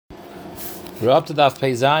We're up to Daf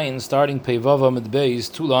Pei Zayin, starting Pei Vava Mid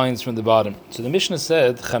Beis, 2 lines from the bottom. So the Mishnah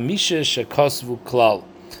said, Chamisha shekosvu klal,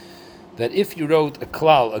 that if you wrote a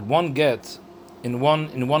klal, like one get, in one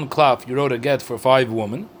klaf, you wrote a get for 5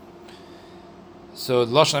 women. So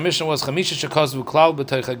the Lashon HaMishnah was, Chamisha shekosvu klal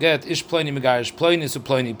b'toich get, ish pleni megarish plenis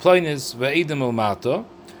upleni plenis, ve'edim ulmato,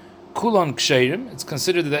 kulon ksherim, it's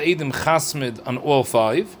considered that the edim chasmid on all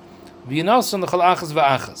 5, v'yinason l'chal achas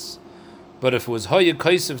v'achas. But if it was Hoya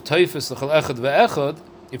Kaisiv Taifis L'chal Echad Ve'echad,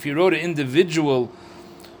 if you wrote an individual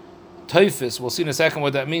Taifis, we'll see in a second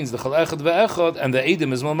what that means, L'chal Echad Ve'echad, and the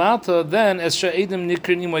Eidim is Malmata, then Esha Eidim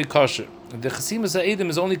Nikrin Imoy Kasher. The Chasimas Eidim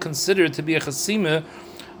is only considered to be a Chasima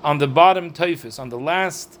on the bottom Taifis, on the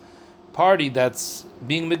last party that's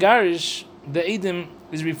being Megarish, the Eidim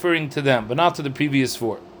is referring to them, but not to the previous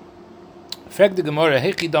 4. Frag the Gemara,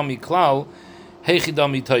 Hechidami Klal,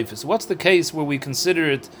 Hechidami Taifis. What's the case where we consider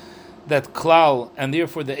it that klal, and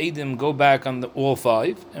therefore the edim go back on all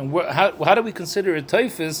 5, and how do we consider a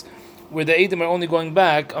taifis where the edim are only going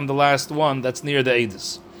back on the last one that's near the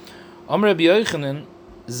edis? Amar Rabbi Yochanan,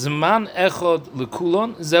 zman echad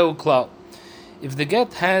lekulon zeu klal. If the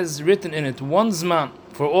get has written in it one zman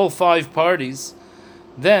for all 5 parties,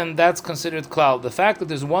 then that's considered klal. The fact that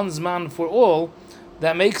there's one zman for all,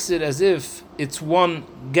 that makes it as if it's one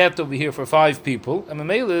get over here for 5 people, and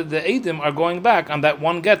Mamela, the Eidim are going back on that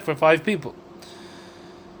one get for 5 people.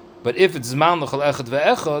 But if it's Zman l'chal echad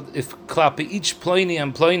ve'echad, if klape each pleni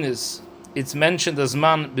and plenis, it's mentioned as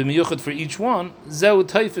Zman b'miyuchad for each one, zeu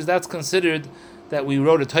taifis, that's considered that we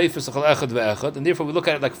wrote a taifis l'chal echad ve'echad, and therefore we look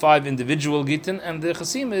at it like 5 individual Gittin, and the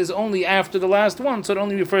chasima is only after the last one, so it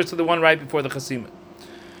only refers to the one right before the chasima.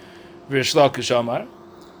 Rish Lakish Amar,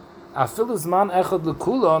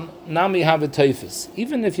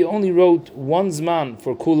 even if you only wrote one zman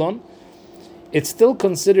for kulon, it's still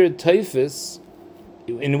considered taifis,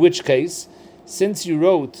 in which case, since you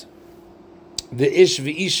wrote the ish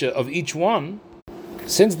v'isha of each one,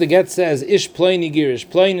 since the get says ish pleni girish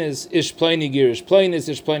plenis, ish pleni girish plenis,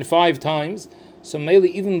 ish pleni 5 times, so mainly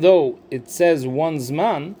even though it says one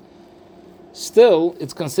zman, still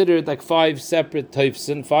it's considered like 5 separate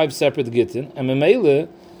taifsin, 5 separate gittin, and memele,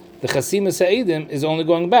 the Chasimas Ha'edim is only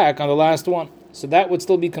going back on the last one. So that would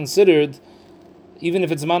still be considered, even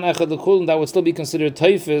if it's Man Echad L'Kulon, that would still be considered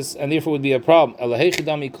Taifis, and therefore would be a problem.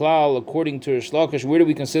 Elahechidami Klal, according to Rish Lakish, where do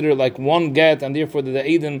we consider like one get, and therefore the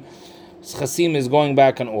Eidim Chasim is going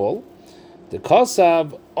back on all? The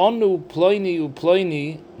Kasav, Onu Ploini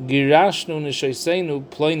Uploini, Girashnu Nishaisenu,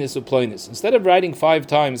 Ploinis Uploinis. Instead of writing 5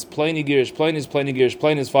 times, Ploini Girish, Ploinis, Ploini Girish,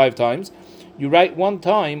 Ploinis 5 times, you write one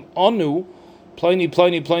time, Onu, Pliny, 5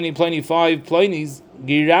 Plinis,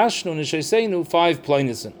 Girashnu Nishaisenu, 5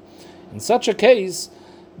 Plinisin. In such a case,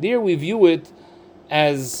 there we view it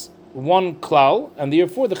as one klal, and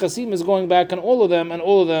therefore the chasim is going back on all of them, and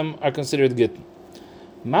all of them are considered gittin.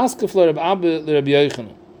 Maskef l'Reb Abba l'Reb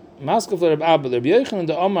Yochanan. Maskef l'Reb Abba l'Reb Yochanan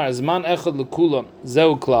the Omar zman echad l'kulon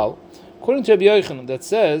zeu klal. According to Reb Yochanan, that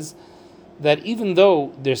says that even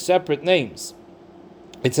though they're separate names,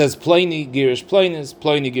 it says Pliny, Girish, Plinis,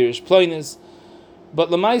 Pliny, Girish, Plinis. But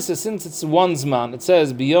Lamaisa, since it's one zman, it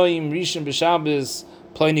says B'yoyim, Rishon, B'Shabbos,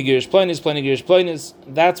 Pliny Girish, Plinis, Pliny Girish, Plinis.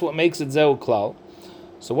 That's what makes it Zeu Klal.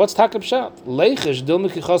 So what's Takab Shat? Leichesh, Dil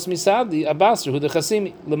Mekichos Misadi, Abasr, Hu de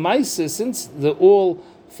Chasimi. Lamaisa, since the all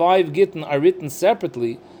 5 Gittin are written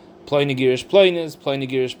separately, Pliny Girish, Plinis, Pliny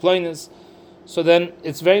Girish, Plinis, so then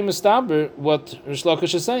it's very mustaber what Rish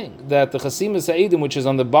Lakish is saying, that the Chasimas Ha'edim, which is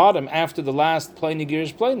on the bottom after the last Pliny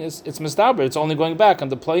Girish, Plinis, it's mustaber, it's only going back on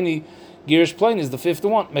the Pliny Girish Plain is the 5th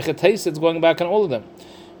one. Mechates, it's going back on all of them.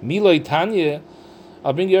 Miloi Tanya,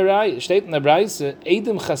 I'll bring you a raya. State in the Braise,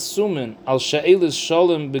 Eidim Chasumen al She'elis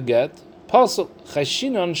Sholem beget, Pasal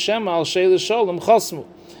Chashinon Shema al She'elis Sholem Chasmu.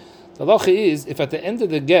 The halacha is, if at the end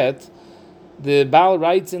of the get, the Baal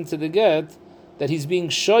writes into the get that he's being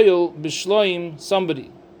shoyel b'shloim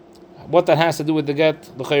somebody. What that has to do with the get,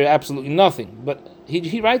 absolutely nothing. But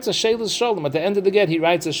he writes a She'elis Sholem. At the end of the get, he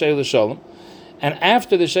writes a She'elis Sholem. And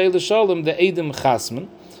after the Sheila Shalom, the Eidim Chasman,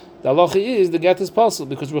 the halacha is the get is possible,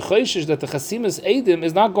 because we're chayshish that the Chasimas Eidim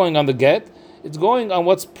is not going on the get, it's going on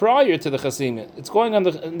what's prior to the Chasimah. It's going on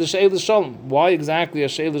the Sheila Shalom. Why exactly a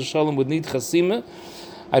Sheila Shalom would need Chasimah,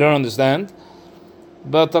 I don't understand.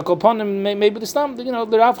 But upon him, maybe the Stam, the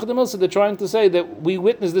Rav Chadamilsa, they're trying to say that we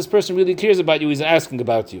witness this person really cares about you, he's asking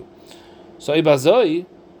about you. So Ibazoi,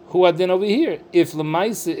 who had then over here? If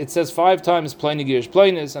Lamaisa, it says 5 times Pliny Girish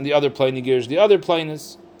Plinis, and the other Pliny Girish, the other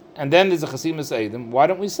Plinis, and then there's a Chasimas Eidim, why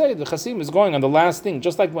don't we say the Chasim is going on the last thing?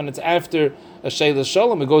 Just like when it's after a Sheila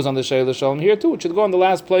Shalom, it goes on the Sheila Shalom here too. It should go on the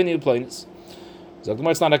last Pliny Plinis.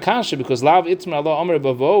 It's not a kasha, because Lav Itzma Allah Amr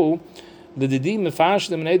Bavo, L'didi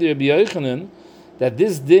mefashlim neder Rabbi Yochanan, that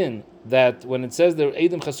this din, that when it says that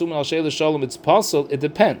Eidim Chasum al Sheila Shalom, it's possible, it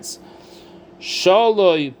depends.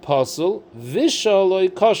 Shaloi possible,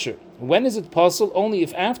 vishaloi kosher. When is it possible? Only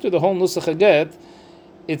if after the whole Nusach HaGet,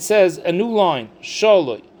 it says a new line,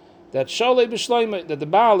 Shaloi. That Shaloi B'Shloim, that the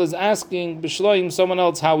Baal is asking B'Shloim, someone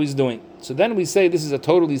else, how he's doing. So then we say this is a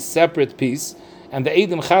totally separate piece, and the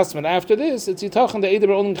Eidim Chasman after this, it's Yitachan, the Eidim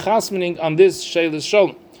are only Chasmaning on this Sheilas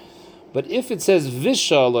Shalom. But if it says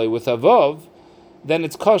Vishaloi with Avav, then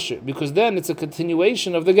it's kosher, because then it's a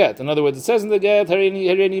continuation of the get. In other words, it says in the get, Hareini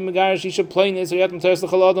Megarish Isha Plainis, Hayat Mteres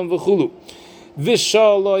L'Chaladam V'chulu.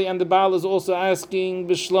 Vishaloi, and the Baal is also asking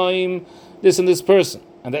B'Shloim, this and this person.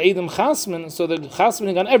 And the Eidim Chasman, so they're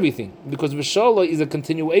Chasmaning on everything, because Vishaloi is a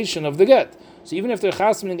continuation of the get. So even if they're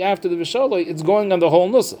Chasmaning after the Vishaloi, it's going on the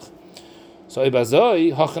whole Nusach. So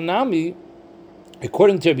Ibazoi, Hachanami,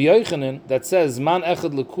 according to Rabbi Yochanan, that says, Man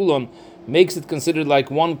Echad L'Kulon, makes it considered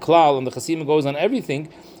like one klal, and the chasima goes on everything,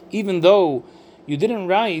 even though you didn't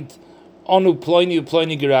write Anu Ploini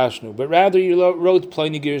Uploini Girashnu, but rather you wrote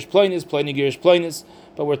Ploini Girish Ploinis, Ploini Girish Ploinis,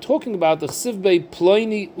 but we're talking about the Chsivbei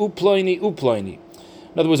Ploini Uploini Uploini.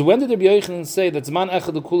 In other words, when did Rabbi Yochanan say that Zman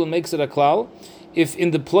Echad L'Kulon makes it a klal? If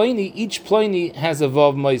in the Ploini, each Ploini has a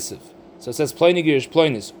Vav Meisiv. So it says Ploini Girish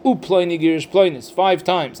Ploinis, Uploini Girish Ploinis, 5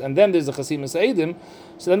 times, and then there's the Chasimas Eidim.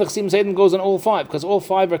 So then the Chasim Seidim goes on all 5, because all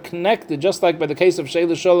 5 are connected, just like by the case of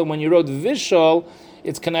Sheila Shalom, when you wrote Vishal,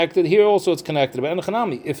 it's connected. Here also it's connected. But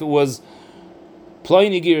Enochanami, if it was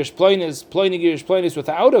Ploini Girish Ploinis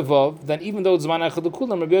without a Vav, then even though it's Zman Echad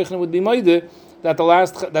L'Kulam, Rabbi Yochanan would be Moide that the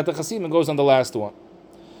Chasim goes on the last one.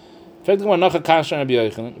 Rabbi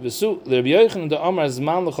Yochanan, the Amar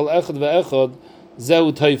Zman L'Chol Echad Ve'echad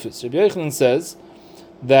Zehu Teifis. Rabbi Yochanan says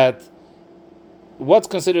that what's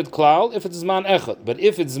considered klal if it's zman echad, but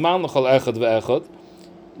if it's zman l'chol echad ve'echad,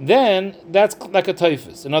 then that's like a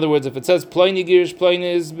teifus. In other words, if it says ploini girish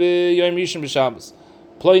ploinis b'yom rishon b'shabbos,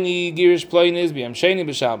 ploini girish ploinis b'yom sheni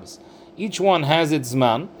b'shabbos, each one has its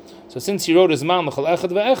zman. So since he wrote a zman l'chol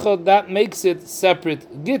echad ve'echad, that makes it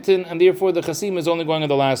separate gittin, and therefore the chasim is only going on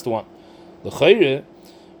the last one. L'chayre,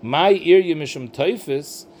 my irya mishum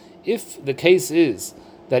teifus. If the case is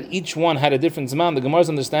that each one had a different zman, the Gemara is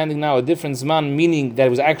understanding now a different zman, meaning that it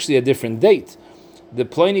was actually a different date. The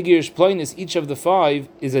ploini girish ploinis, each of the 5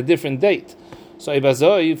 is a different date. So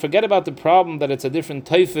Ibazoi, forget about the problem that it's a different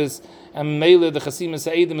taifis, and Mele, the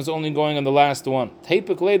Chasimas Eidim, is only going on the last one.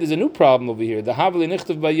 Teipikle, there's a new problem over here. The Havli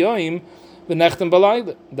Nichtav Bayoim, the Nechtem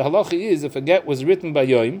Balayla. The halacha is, if a get was written by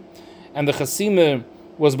Yoim, and the Chasima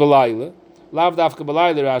was Balayla, Lav Dafka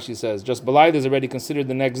Balayla, Rashi says, just Balayla is already considered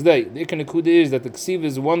the next day. The Ikar Nekuda is that the Ksiv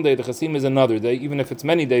is one day, the Chasim is another day, even if it's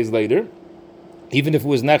many days later, even if it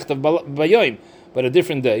was Nechtav Bayoim, but a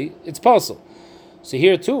different day, it's possible. So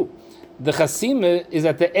here too, the Chasima is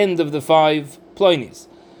at the end of the 5 Ploinis.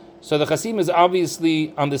 So the Chasima is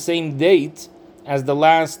obviously on the same date as the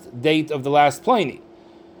last date of the last Ploni.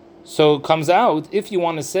 So it comes out, if you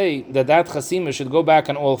want to say that Chasima should go back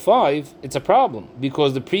on all 5, it's a problem,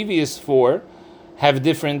 because the previous 4 have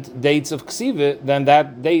different dates of Ksiva than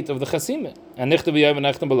that date of the Chasima. And Nichtav B'Yom and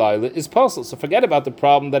Nechtav B'Layla is possible. So forget about the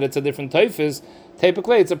problem that it's a different Taifis.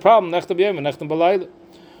 Typically, it's a problem, Nichtav B'Yom and Nechtav B'Layla.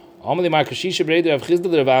 When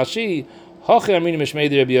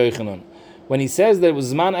he says that it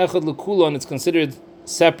was Zman Echad L'Kulon, it's considered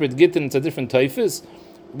separate Gittin, it's a different Taifis,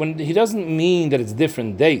 when he doesn't mean that it's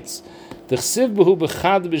different dates. The Chsiv B'hu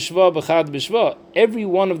B'chad B'Shva, every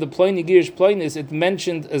one of the Ploni Girish Ploinis, it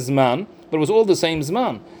mentioned a Zman, but it was all the same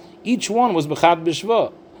Zman. Each one was B'chad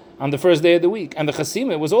B'Shva on the first day of the week, and the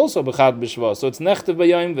Chasima was also B'chad B'Shva, so it's Nechtav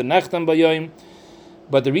B'Yom V'Nechtam B'Yom.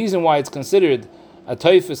 But the reason why it's considered a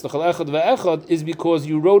Taifis L'chal Echad Ve'echad is because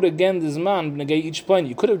you wrote again the Zman B'negei each Ploni.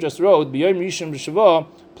 You could have just wrote B'Yom Rishon B'Shva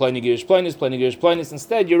Ploni Girish Ploinis.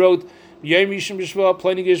 Instead, you wrote B'Yom Rishon B'Shva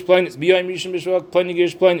Ploni Girish Ploinis. B'Yom Rishon B'Shva Ploni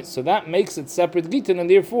Girish Ploinis. So that makes it separate Gittin, and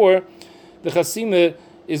therefore the Chasima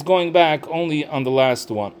is going back only on the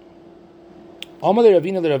last one. Amar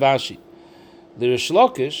Ravina Ravashi, the Rish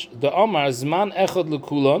Lakish, the Amar Zman Echad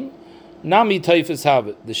L'Kulon Nami Taifis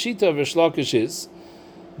Havit. The Shita of Rish Lakish is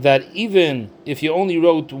that even if you only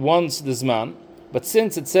wrote once the Zman, but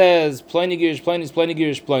since it says Ploni Girish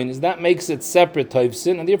Ploinis, that makes it separate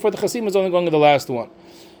Taifsin, and therefore the Chasim is only going to the last one.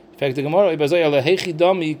 In fact, the Gemara,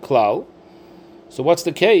 Klal. So what's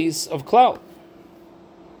the case of Klal?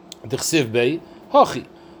 The Chsiv Bey, Hachi,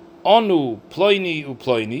 Anu Ploini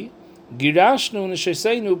Uploini, Girashnu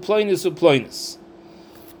Nesheseinu Ploinis Uploinis.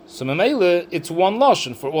 So Memele, it's one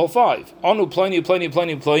lashon for all 5. Anu Ploni,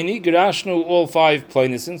 Girashnu all 5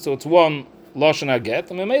 Ploinisin, so it's one lashon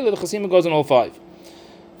aget, and Memele the Chasima goes on all 5.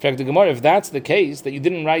 In fact, the Gemara, if that's the case, that you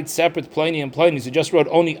didn't write separate pliny and plinies, you just wrote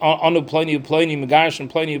only anu pliny megarish and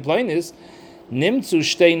pliny plinis, nimtzu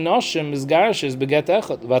shtei noshim mizgarishes beget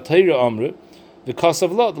echad v'atayra amru because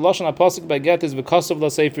of law. The lashon apasik by get is because of law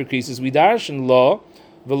sefer creases. We darish in law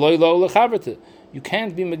v'loy lo lechaverte. You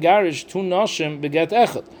can't be megarish two noshim beget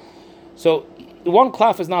echad. So one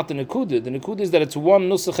klaf is not the nekuda. The nekuda is that it's one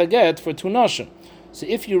nusach haget for two noshim. So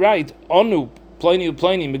if you write anu pliny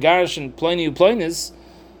megarish and pliny plinis,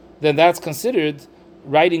 then that's considered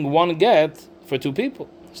writing one get for two people.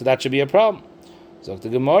 So that should be a problem. So the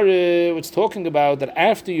Gemara, it's talking about that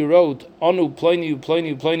after you wrote anu pliny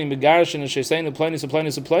megarshin and sheseinu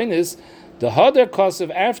plainis, the hadar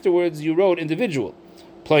kasev afterwards you wrote individual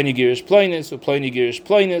pliny girish plainis or pliny girish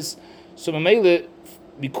plainis. So mamele,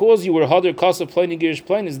 because you were hadar kasev pliny girish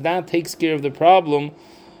plainis, that takes care of the problem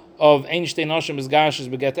of ein shtei nashim megarshes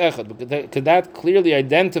beget echad, because that clearly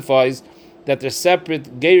identifies that there's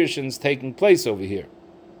separate gerishins taking place over here.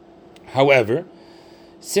 However,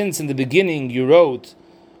 since in the beginning you wrote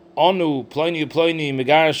anu pliny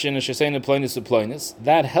megarshin and sheseinu plainis,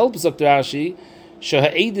 that helps Dr. Rashi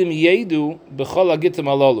shehaedim yedu b'chol hagitim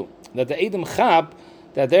alalu, that the edim chap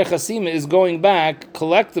that their chasima is going back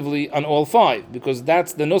collectively on all five, because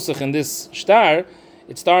that's the nusach in this shtar.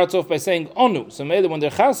 It starts off by saying anu, so maybe when they're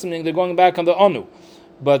chasiming, they're going back on the anu.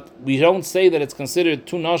 But we don't say that it's considered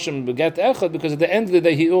two nashim beget echad, because at the end of the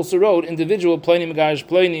day he also wrote individual pliny megarish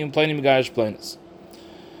pliny and pliny megarish plinis.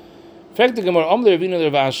 Fact the Gemara Amle Ravina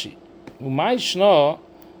Ravashi Umay Shna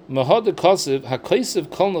Mahad Kasev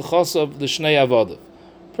HaKasev Kol Nechasav L'Shnei Avodim.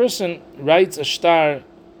 Person writes a shtar,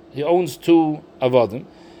 he owns two avodim,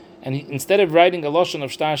 and instead of writing a lashon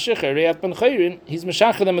of shtar shicher Reyat Ben Chayrin, he's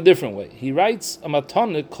meshachar them a different way. He writes a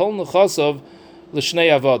matane Kol Nechasav L'Shnei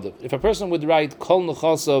Avodim. If a person would write Kol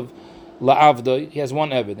Nechasav La'avdoi, he has one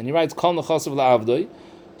eved, and he writes Kol Nechasav La'avdoi,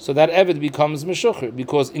 so that eved becomes meshucher,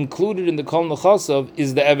 because included in the Kol Nechasav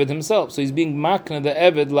is the eved himself. So he's being makna the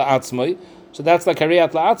eved la'atzmai. So that's like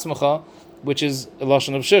hariyat la'atzmacha, which is a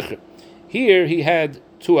lashon of shicher. Here he had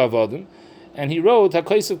two avodim, and he wrote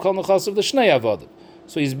hakosev Kol Nechasav the shnei avodim.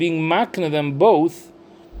 So he's being makna them both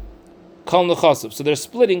Kol Nechasav. So they're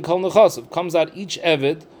splitting Kol Nechasav. Comes out each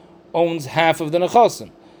eved owns half of the nechasim.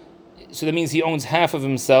 So that means he owns half of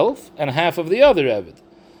himself and half of the other eved.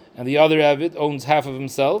 And the other Eved owns half of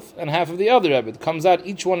himself and half of the other Eved. Comes out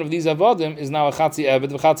each one of these Avadim is now a Chatzi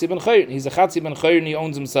Eved, v'Chatzi ben Chayrin. He's a Chatzi ben Chayrin, he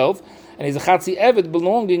owns himself, and he's a Chatzi Eved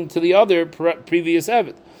belonging to the other previous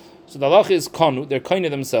Eved. So the halach is Kanu, they're kind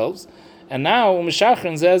of themselves, and now Meshachar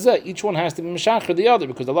and Zezeh, each one has to be Meshachar the other,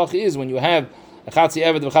 because the halach is when you have a Chatzi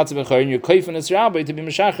Eved, v'Chatzi ben Chayrin, you're Kaifin es Rabbi to be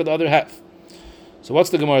Meshachar the other half. So what's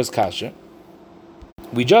the Gemara's kasha?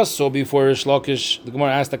 We just saw before Rish Lakish, the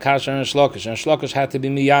Gemara asked the kasha and Rish Lakish had to be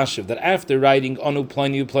miyashiv, that after writing anu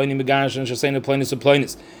pliny megarish and sheseinu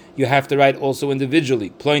plainis, you have to write also individually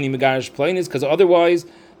pliny megarish plainis, because otherwise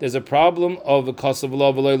there's a problem of a kasav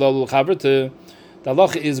lo v'loy lo l'chavrata. The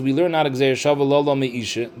halacha is we learn out of Gzeir Shava lo lo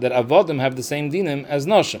meisha that avodim have the same dinim as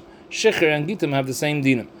nashim, shicher and gitim have the same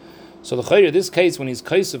dinim. So the chayr, this case when he's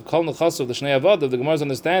kaisav kol nechasav the shnei avodim, the Gemara's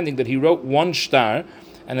understanding that he wrote one shtar.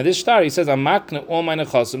 And in this shtar, he says, I'm makna all my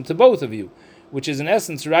nechasim to both of you, which is in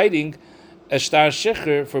essence writing a shtar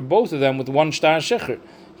shecher for both of them with one shtar shecher.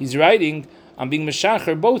 He's writing, I'm being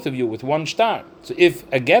meshacher both of you with one shtar. So if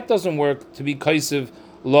a get doesn't work to be kaisiv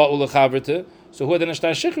la ulechavrta, so who then a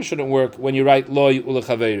shtar shecher shouldn't work when you write la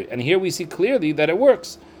ulechaveri. And here we see clearly that it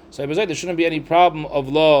works. So there shouldn't be any problem of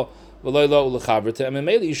la v'la ulechavrta. And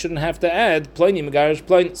maybe you shouldn't have to add pliny megarish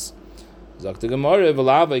plainis. Zakta Gemara,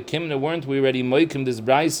 V'lavai Kimna, weren't we already moikim this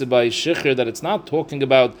brayse by shicher, that it's not talking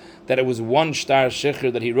about that it was one shtar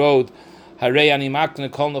shicher that he wrote, Harei ani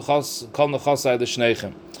makna kol nechasai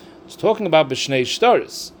l'shnechem. It's talking about b'shnei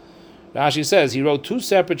shtaris. Rashi says he wrote two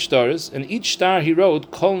separate shtaris, and each shtar he wrote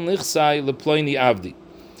kol nichsai leploini avdi.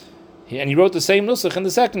 And he wrote the same nusach in the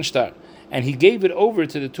second shtar. And he gave it over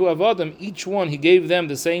to the two avodim, each one he gave them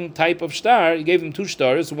the same type of shtar, he gave them two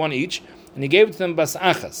shtaris, one each, and he gave it to them bas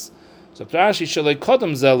achas. So Rashi shalei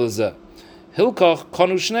kodem zelazeh hilkach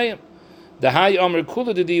kanu shneim. The high amr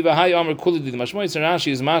kula didi, the high amr kula didi. Mashmois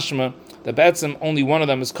Rashi is mashma that betzim only one of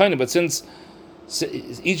them is kind of, but since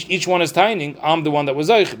each one is tining, I'm the one that was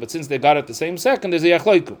oich. But since they got it the same second, there's a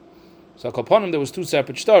yachleiku. So upon him there was two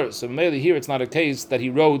separate stars. So mainly here it's not a case that he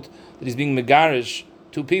wrote that he's being megarish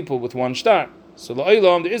two people with one star. So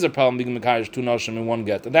la'olam there is a problem being megarish two noshim in one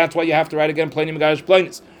get, and that's why you have to write again pliny megarish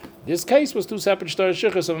plainis. This case was two separate stars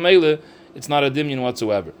shichas, so mele it's not a dimyon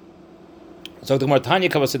whatsoever. So the Gemara Tanya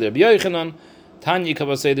Kavaseder B'Yochanan, Tanya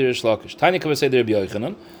Kavaseder Rish Lakish, Tanya Kavaseder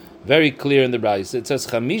B'Yochanan, very clear in the Brayse. It says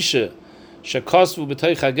Chamisha shekosvu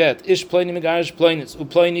b'toich get ish ploini megarish ploinis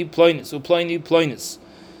uploini ploinis uploini ploinis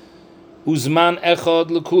uzman echad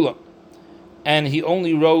lekulam, and he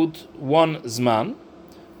only wrote one zman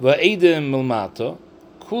va'edim milmata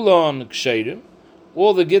kulon ksherim,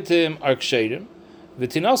 all the gittim are ksherim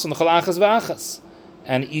v'tinason chalachas v'achas,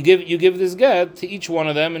 and you give this get to each one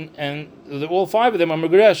of them, and all five of them are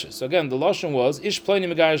megareshes. So again, the lashon was ish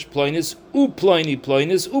ploini megarish ploinis uploini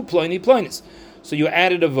ploinis uploini ploinis. So you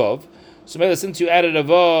added a vav. So since you added a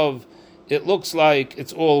vav, it looks like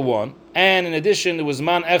it's all one. And in addition, there was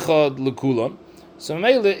man echad lekulon. So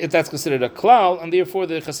that's considered a klal, and therefore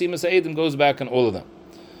the chasimas ha'edim goes back on all of them.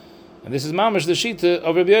 And this is mamash the shita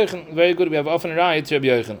of Rabbi Yochanan. Very good. We have often a raya to Rabbi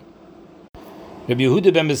Yochanan. Rabbi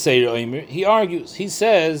Yehuda ben Beseir Omer, he argues. He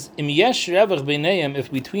says, "Im yesh revach b'neiim,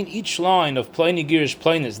 if between each line of pliny girish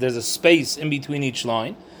plinus there's a space in between each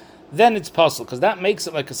line, then it's possible, because that makes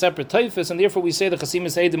it like a separate typhus, and therefore we say the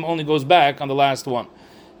chasimas ha'edim only goes back on the last one.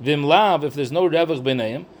 Vim lav, if there's no revach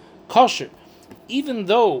b'neiim, kosher. Even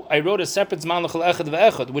though I wrote a separate zman l'chol echad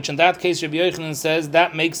ve'echad, which in that case Rabbi Yochanan says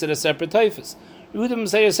that makes it a separate typhus. Yehuda ben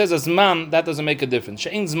Beseir says a zman, that doesn't make a difference.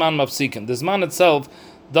 She'ein zman mafsikin. The zman itself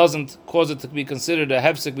doesn't cause it to be considered a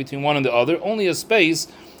hefsek between one and the other. Only a space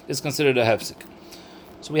is considered a hefsek.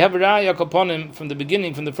 So we have a raya kaponim from the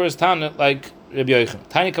beginning, from the first Tana, like Rabbi Yochanan.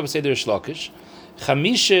 Tani kabaseder shlokish.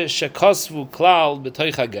 Chamisha shekosvu klal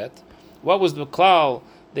b'toich haget. What was the klal?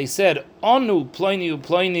 They said, Anu ploini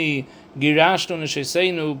uploini girashnu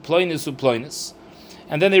nesheseinu ploinis uploinis.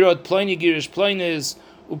 And then they wrote ploini girish ploinis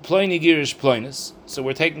uploini girish ploinis. So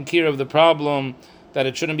we're taking care of the problem that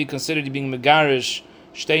it shouldn't be considered being megarish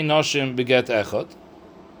shtei noshim beget echad.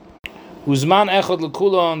 Uzman echad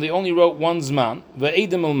lekulon, they only wrote one zman.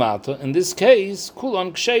 Ve'edim ulmata. In this case,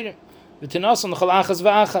 kulon ksherim. V'tinason chalachas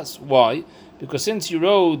v'achas. Why? Because since you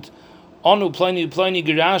wrote anu plini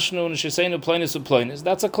girashnu nesheseinu ploinis uploinis,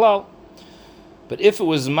 that's a klal. But if it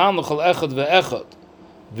was zman l'chol echad ve'echad,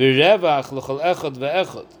 v'revach l'chol echad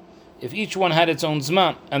ve'echad, if each one had its own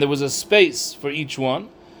zman and there was a space for each one,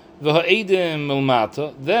 v'ha'edim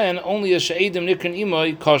milmata, then only a she'edim nikrin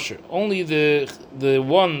imoy kosher. Only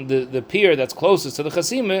the peer that's closest to the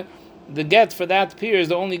chasima, the get for that peer is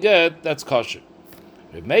the only get that's kosher.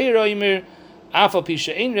 Reb Meir Omer, afal pi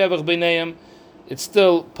she'ein revach b'neiim, it's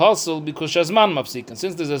still possible because shazman mafsik. And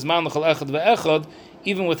since there's a zman l'chol echad ve'echad,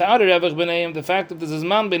 even without a revach b'neiim, the fact that there's a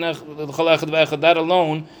zman l'chol echad ve'echad, that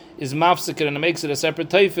alone is mafsik, and it makes it a separate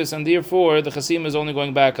typhus, and therefore the chasima is only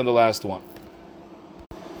going back on the last one.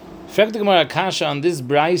 Fact the Gemara kasha on this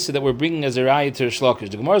brayse that we're bringing as a raya to Shlokish.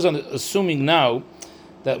 The Gemara is assuming now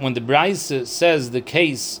that when the brayse says the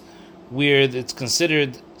case where it's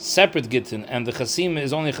considered separate gittin and the chasima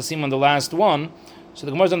is only chasima on the last one, so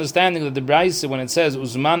the Gemara is understanding that the brayse, when it says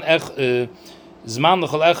uzman zman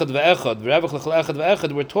l'chol echad ve'echad v'revach l'chol echad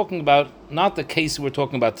ve'echad, we're talking about not the case we're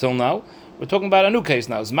talking about till now. We're talking about a new case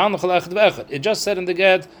now. Zman l'chol echad ve'echad. It just said in the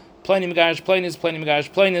get pliny megarish ploinis, pliny megarish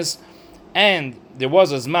ploinis, and there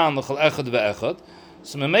was a zman l'chol echad ve'echad,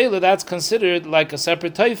 so memela that's considered like a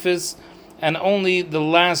separate typhus, and only the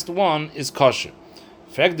last one is kosher.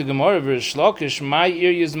 Frag the Gemara v'shlokish my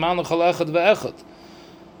ear zman l'chol echad ve'echad.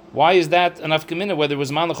 Why is that an afkamina? Whether it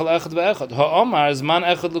was zman l'chol echad ve'echad, ha'omar zman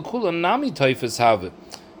echad l'kulan nami typhus have.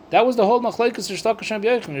 That was the whole machlekes Shlokish and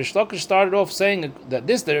Rabbi Yochanan. Shlokish started off saying that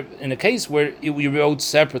this there in a case where we wrote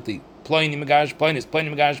separately pliny megarish ploinis, pliny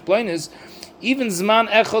megarish ploinis, even zman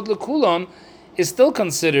echad lekulon is still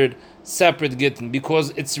considered separate gittin because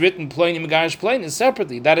it's written pliny megarish ploinis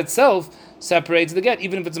separately. That itself separates the get,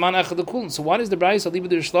 even if it's zman echad lekulon. So why does the brayse Aliba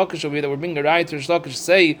der Shlokish over here that we're bringing a raya to Shlokish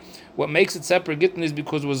say what makes it separate gittin is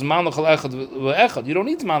because it was zman l'chol echad ve'echad? You don't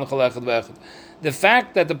need zman l'chol echad ve'echad. The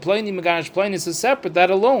fact that the pliny megarish ploinis is separate, that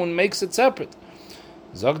alone makes it separate.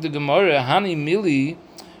 Zog the Gemara hani mili.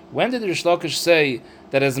 When did the Shlokish say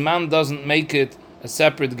that a zman doesn't make it a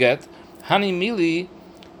separate get? Hani mili,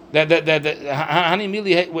 hani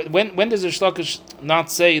mili. When does the Shlokish not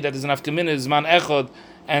say that there's an afkamina zman echad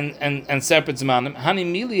and separate zmanim? Hani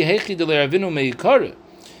mili hechi de le'avinu meikara.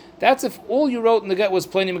 That's if all you wrote in the get was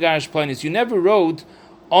pliny megarish ploinis. You never wrote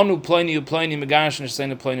anu pliny megarish and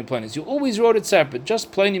sheseinu pliny ploinis. You always wrote it separate,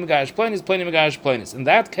 just pliny megarish ploinis, pliny megarish ploinis. In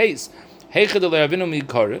that case, hechi de le'avinu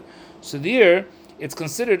meikara. So there, it's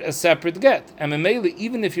considered a separate get. And memeli,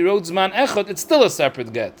 even if you wrote zman echad, it's still a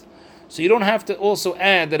separate get. So you don't have to also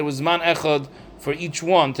add that it was zman echad for each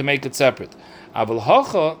one to make it separate. Aval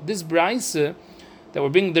hacha, this brayse that we're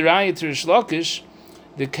bringing the raya to Rish Lakish,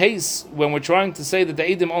 the case when we're trying to say that the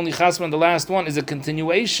Eidim only chasman the last one is a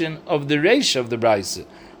continuation of the reisha of the brayse.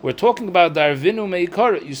 We're talking about the arvinu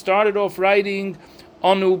meikara. You started off writing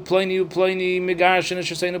Anu pleni megash and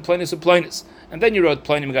shesenu plenis uplenis, and then you wrote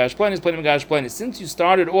pleni megash plenis. Since you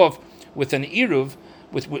started off with an iruv,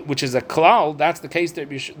 which is a klal, that's the case that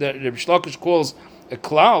Reb Shlokish calls a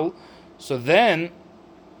klal. So then,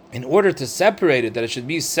 in order to separate it, that it should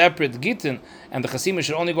be separate gittin, and the chasima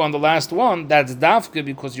should only go on the last one, that's dafke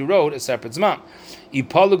because you wrote a separate zman.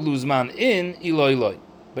 Ipoluglu zman in iloi.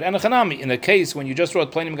 But enochanami, in a case when you just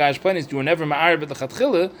wrote pleni megash plenis, you were never ma'arib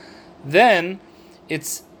l'chatchila, then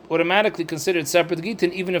it's automatically considered separate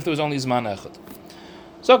gittin, even if there was only zman echad.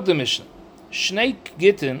 Zog the Mishnah. Shnei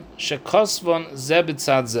gittin shekosvon ze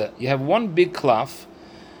b'tzad ze. You have one big klaf,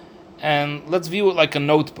 and let's view it like a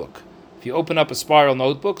notebook. If you open up a spiral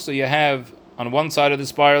notebook, so you have on one side of the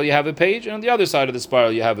spiral you have a page, and on the other side of the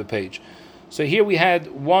spiral you have a page. So here we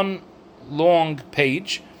had one long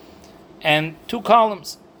page and two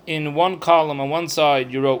columns. In one column on one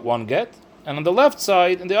side you wrote one get, and on the left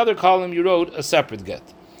side in the other column you wrote a separate get.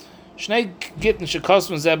 Shnei gittin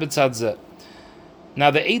shekosvon ze b'tzad ze. Now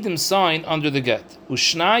the Eidim sign under the get.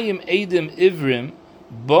 Ushnayim Eidim Ivrim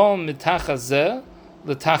bo mitachazeh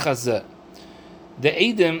l'tachazeh. The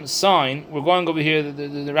Eidim sign, we're going over here, the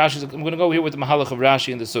Rashi, I'm going to go here with the Mahalach of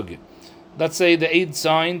Rashi and the Sugya. Let's say the Eid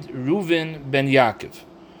signed Reuven ben Yaakov.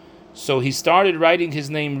 So he started writing his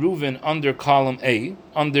name Reuven under column A,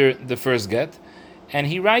 under the first get, and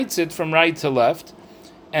he writes it from right to left.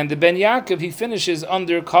 And the Ben Yaakov, he finishes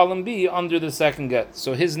under column B, under the second get.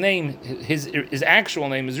 So his name, his actual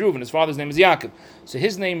name is Reuven. His father's name is Yaakov. So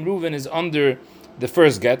his name Reuven is under the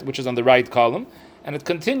first get, which is on the right column, and it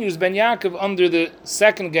continues Ben Yaakov under the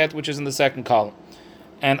second get, which is in the second column.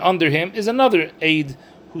 And under him is another Eid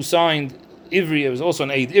who signed Ivri. It was also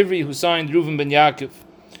an Eid Ivri who signed Reuven ben Yaakov.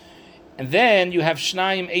 And then you have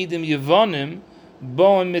Shnayim Eidim Yevonim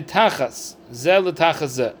Boim Mitachas Zel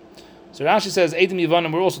L'Tachas Zeh. So Rashi says Eidim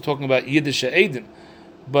Yevonim, we're also talking about Yiddish Eidim,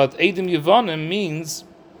 but Eidim Yevonim means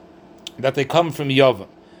that they come from Yavon.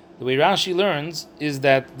 The way Rashi learns is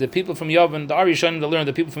that the people from Yavon, the Arishonim that learn,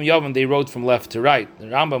 the people from Yavon, they wrote from left to right. The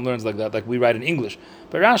Rambam learns like that, like we write in English.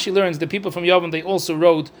 But Rashi learns the people from Yavon, they also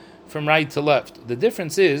wrote from right to left. The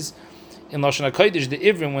difference is, in Lashon HaKodesh, the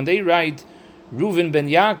Ivrim, when they write Reuven ben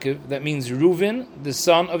Yaakov, that means Reuven, the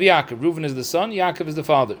son of Yaakov. Reuven is the son, Yaakov is the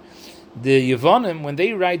father. The Yevonim, when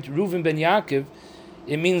they write Reuven ben Yaakov,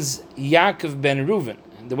 it means Yaakov ben Reuven.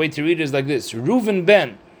 And the way to read it is like this: Reuven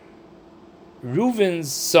ben,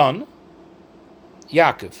 Reuven's son,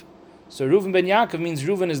 Yaakov. So Reuven ben Yaakov means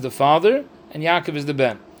Reuven is the father and Yaakov is the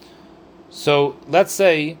ben. So let's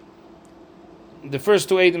say the first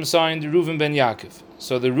two Eidim signed Reuven ben Yaakov.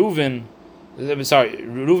 So the Reuven ben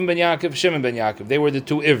Yaakov, Shimon ben Yaakov, they were the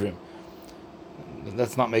two Ivrim.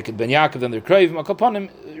 Let's not make it ben Yaakov, then they're Kravim.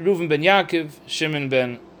 Akaponim, Reuven ben Yaakov, Shimon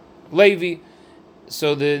ben Levi.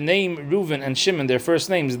 So the name Reuven and Shimon, their first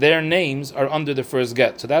names, their names are under the first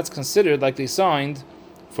get. So that's considered like they signed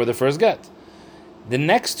for the first get. The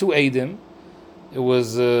next two Eidim, it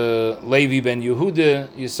was Levi ben Yehuda,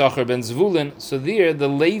 Yisachar ben Zvulun. So there, the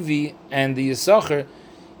Levi and the Yisachar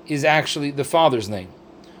is actually the father's name.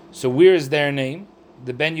 So where is their name?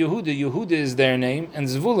 The ben Yehuda is their name, and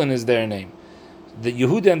Zvulun is their name. The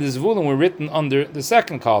Yehuda and the Zvulun were written under the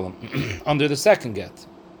second column, under the second get.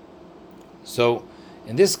 So,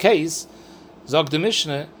 in this case, Zog the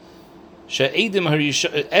Mishnah,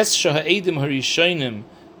 Es sheha'edim harishonim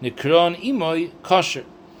nikron imoy kosher.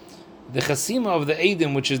 The chasima of the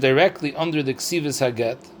Eidim, which is directly under the Ksivas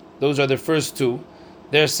Haget, those are the first two,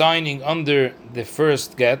 they're signing under the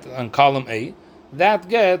first get on column A, that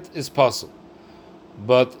get is possible.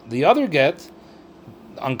 But the other get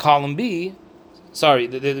on column B,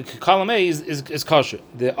 the column A is kosher.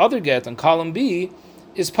 The other get on column B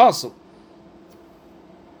is possible.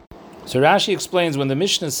 So Rashi explains when the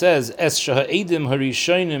Mishnah says Es sheha'edim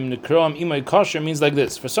harishonim nikroam imay kosher means like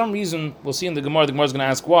this. For some reason, we'll see in the Gemara is going to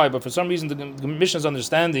ask why, but for some reason the Mishnah is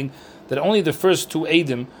understanding that only the first two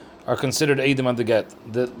Eidim are considered Eidim on the get.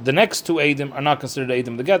 The next two Eidim are not considered Eidim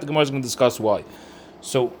on the get. The Gemara is going to discuss why.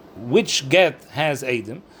 So which get has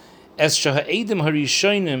Eidim? Es sheha'edim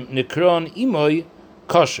harishonim nikroam imay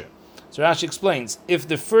kosher. So Rashi explains, if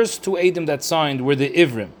the first two Eidim that signed were the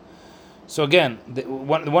Ivrim, so again,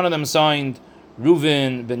 one of them signed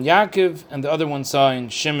Reuven ben Yaakov, and the other one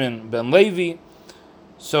signed Shimon ben Levi.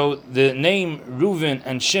 So the name Reuven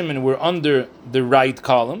and Shimon were under the right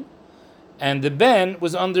column, and the ben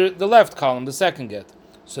was under the left column, the second get.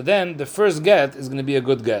 So then the first get is going to be a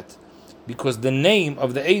good get, because the name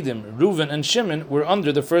of the Eidim, Reuven and Shimon, were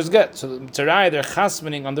under the first get. So Tzarai, they're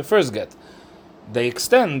chasmaning on the first get. They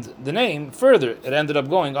extend the name further. It ended up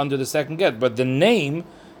going under the second get, but the name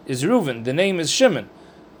is Reuven, the name is Shimon.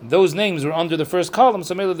 those names were under the first column,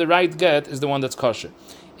 so maybe the right get is the one that's kosher.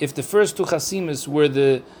 If the first two chasimis were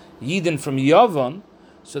the Yidin from Yavon,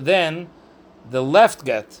 so then the left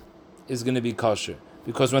get is going to be kosher.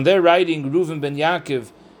 Because when they're writing Reuven ben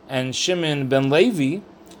Yaakov and Shimon ben Levi,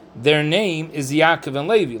 their name is Yaakov and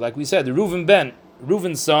Levi. Like we said,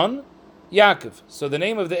 Reuven's son, Yaakov. So the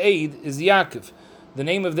name of the aid is Yaakov. The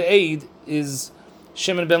name of the aid is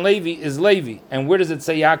Shimon ben Levi is Levi. And where does it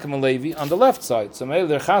say Yaakov and Levi? On the left side. So maybe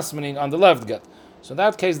they're chasmaning on the left get. So in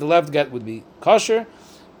that case, the left get would be kosher,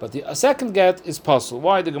 but the second get is pasul.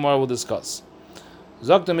 Why? The Gemara will discuss.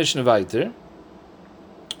 Zok the Mishnah weiter.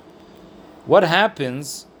 What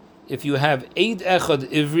happens if you have Eid Echad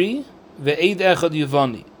Ivri ve'Eid Echad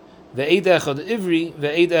Yavani? Ve'Eid Echad Ivri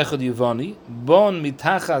ve'Eid Echad Yavani bon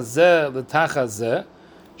mitacha zeh l'tacha zeh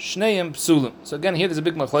shneim psulim. So again, here there's a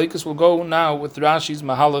big machlokes. We'll go now with Rashi's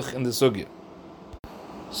mahalach in the sugya.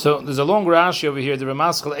 So there's a long Rashi over here, the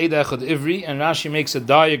Ramaschal Eid Echad Ivri, and Rashi makes a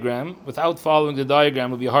diagram. Without following the diagram,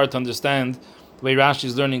 it would be hard to understand the way Rashi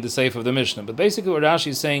is learning the Seif of the Mishnah. But basically what Rashi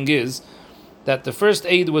is saying is that the first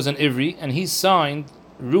Eid was an Ivri, and he signed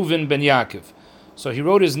Reuven ben Yaakov. So he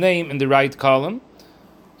wrote his name in the right column,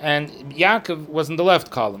 and Yaakov was in the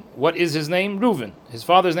left column. What is his name? Reuven. His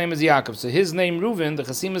father's name is Yaakov. So his name, Reuven, the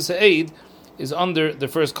Chasimus Eid, is under the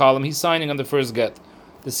first column. He's signing on the first get.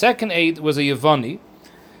 The second Eid was a Yavani,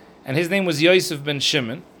 and his name was Yosef ben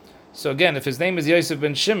Shimon. So again, if his name is Yosef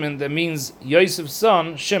ben Shimon, that means Yosef's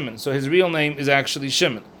son, Shimon. So his real name is actually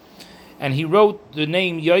Shimon. And he wrote the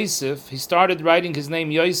name Yosef, he started writing his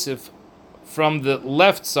name Yosef from the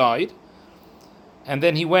left side, and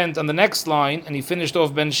then he went on the next line and he finished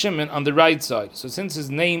off Ben Shimon on the right side. So since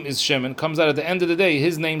his name is Shimon, comes out at the end of the day,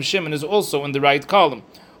 his name Shimon is also in the right column,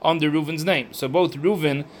 under Reuven's name. So both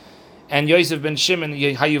Reuven and Yosef ben Shimon,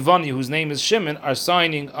 Hayavani, whose name is Shimon, are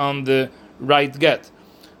signing on the right get.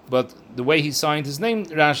 But the way he signed his name,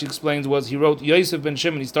 Rashi explains, was he wrote Yosef ben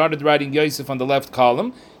Shimon, he started writing Yosef on the left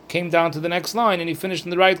column, came down to the next line, and he finished in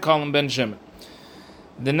the right column, Ben Shimon.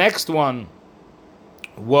 The next one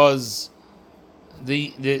was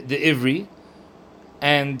the Ivri,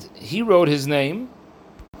 and he wrote his name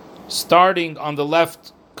starting on the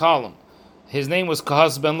left column. His name was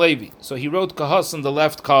Kahas ben Levi. So he wrote Kahas in the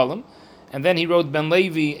left column, and then he wrote Ben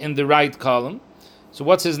Levi in the right column. So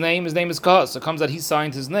what's his name? His name is Kahas. So it comes that he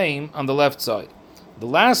signed his name on the left side. The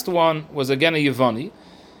last one was again a Yavani,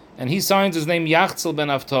 and he signed his name Yachtzel ben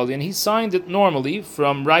Aftali, and he signed it normally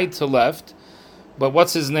from right to left. But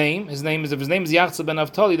what's his name? If his name is Yachtzel ben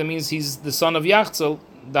Aftali, that means he's the son of Yachtzel.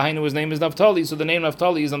 Dahainu, his name is Naftali, so the name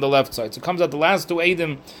Naftali is on the left side. So it comes out the last two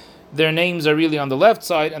Eidim, their names are really on the left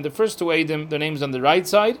side, and the first two Eidim, their names on the right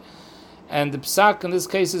side. And the Psak in this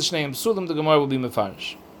case is Shneim Psulim, the Gemara will be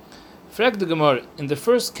Mefarish. Frek the Gemara, in the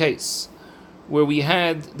first case, where we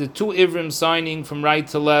had the two Ivrim signing from right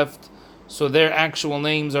to left, so their actual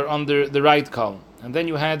names are under the right column. And then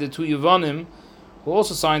you had the two Yavanim, who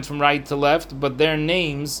also signed from right to left, but their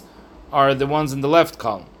names are the ones in the left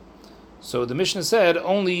column. So the Mishnah said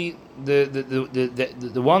only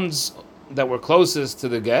the ones that were closest to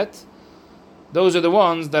the get, those are the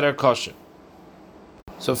ones that are kosher.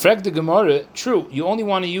 So frek the Gemara, true, you only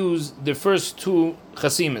want to use the first two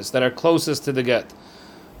chasimis that are closest to the get.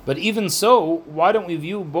 But even so, why don't we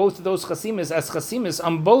view both of those chasimis as chasimis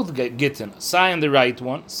on both gittin? Sai on the right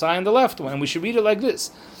one, Sai on the left one. And we should read it like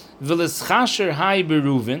this. V'lischasher hai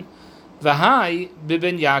beruvin, v'hai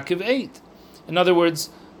ben Yaakov 8. In other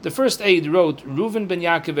words, the first aid wrote Reuven ben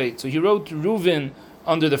Yaakov 8. So he wrote Reuven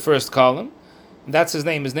under the first column. And that's his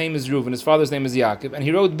name. His name is Reuven. His father's name is Yaakov. And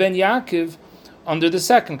he wrote Ben Yaakov under the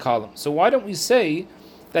second column. So why don't we say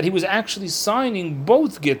that he was actually signing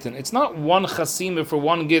both gittin? It's not one chasima for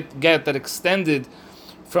one get that extended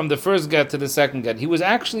from the first get to the second get. He was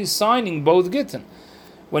actually signing both gittin.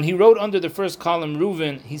 When he wrote under the first column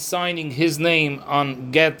Reuven, he's signing his name on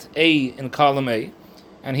get A in column A,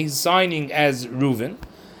 and he's signing as Reuven.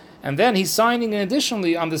 And then he's signing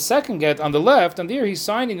additionally on the second get on the left, and there he's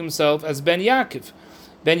signing himself as Ben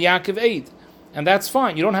Yaakov 8. And that's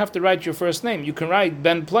fine. You don't have to write your first name. You can write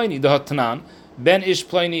Ben Pliny, the Hatanan, Ben Ish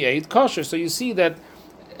Pliny 8, kosher. So you see that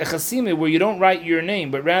a chasima where you don't write your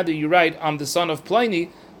name, but rather you write, I'm the son of Pliny,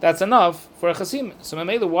 that's enough for a chasima. So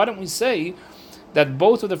Mamela, why don't we say that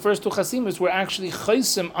both of the first two chasimas were actually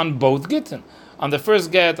chaysim on both gittin? On the first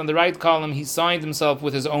get, on the right column, he signed himself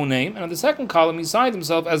with his own name, and on the second column, he signed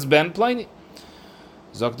himself as Ben Pliny.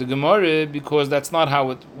 Zok the Gemara, because that's not how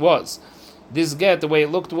it was. This get, the way it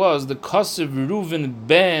looked was, the Kosev Reuven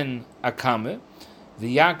ben Akame,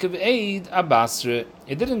 the Yaakov Eid Abasre.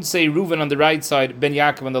 It didn't say Reuven on the right side, Ben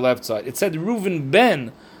Yaakov on the left side. It said Reuven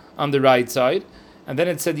ben on the right side, and then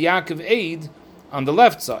it said Yaakov Eid on the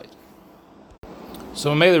left side.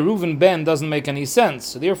 So Mele Reuven ben doesn't make any sense.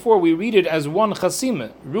 So therefore we read it as one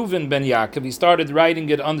chasima. Reuven ben Yaakov, he started writing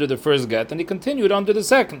it under the first get, and he continued under the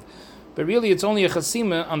second. But really it's only a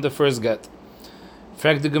chasima on the first get.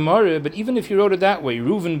 Frag the Gemara, but even if you wrote it that way,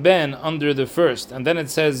 Reuven ben under the first, and then it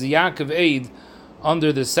says Yaakov Eid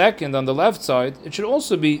under the second on the left side, it should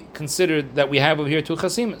also be considered that we have over here two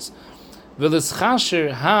chasimas.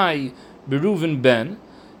 V'lischasher hai beReuven ben,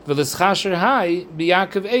 v'lischasher hai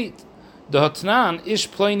beYaakov Eid. The hotnan ish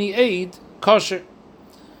ploini Eid kosher.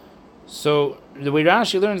 So the way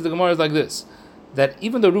Rashi learns the Gemara is like this: that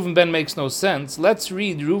even though Reuven ben makes no sense, let's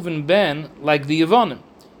read Reuven ben like the Yevonim.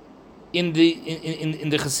 In the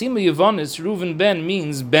Chasima Yevonis, Reuven ben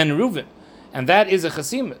means Ben Reuven, and that is a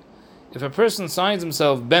Chasima. If a person signs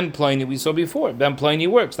himself Ben Ploini, we saw before, Ben Ploini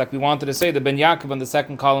works, like we wanted to say that Ben Yaakov on the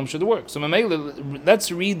second column should work. So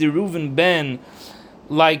let's read the Reuven ben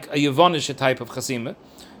like a Yevonish type of Chasima.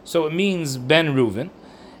 So it means Ben Reuven,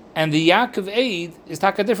 and the Yaakov Eid is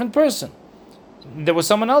like a different person. There was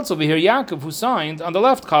someone else over here, Yaakov, who signed on the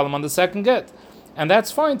left column on the second get. And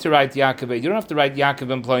that's fine to write Yaakov Eid. You don't have to write Yaakov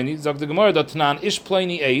ben Ploini. Zog the Gemara Dotnan Ish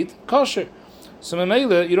Ploini Eid kosher. So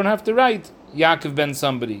Memela, you don't have to write Yaakov ben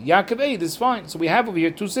somebody. Yaakov Eid is fine. So we have over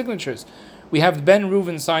here two signatures. We have Ben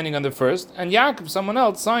Reuven signing on the first, and Yaakov, someone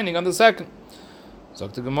else, signing on the second.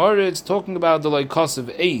 Zog the Gemara, it's talking about the Loikos of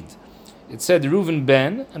Eid. It said Reuven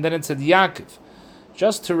ben, and then it said Yaakov.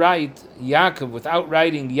 Just to write Yaakov without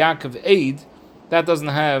writing Yaakov Eid, that doesn't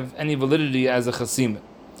have any validity as a chasima.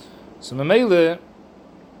 So Memele,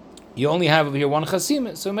 you only have over here one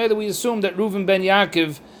chasima. So Memele, we assume that Reuven ben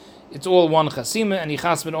Yaakov, it's all one chasima, and he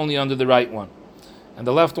chasmed only under the right one, and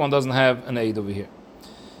the left one doesn't have an Eid over here.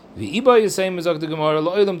 The Iba is saying the Gemara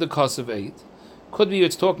lo'ilam the kos of Eid. Could be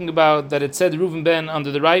it's talking about that it said Reuven ben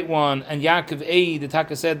under the right one, and Yaakov Eid. The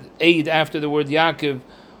Taka said Eid after the word Yaakov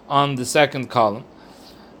on the second column.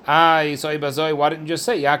 Why didn't you just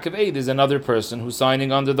say Yaakov Eid is another person who's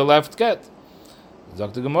signing under the left get?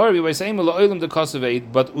 Dr. Gemara, we were saying the kos of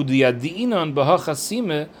Eid, but udiyadinan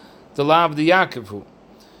b'hachasime the lav the Yaakovu.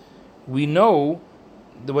 We know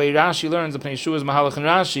the way Rashi learns the Pnei Yeshua's Mahalach and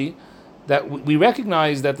Rashi that we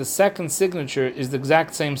recognize that the second signature is the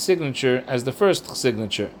exact same signature as the first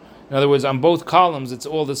signature. In other words, on both columns, it's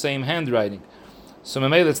all the same handwriting. So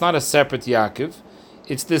Memele, it's not a separate Yaakov;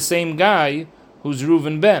 it's the same guy who's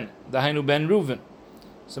Reuven ben, the Hainu ben Reuven.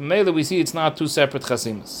 So Memele, we see it's not two separate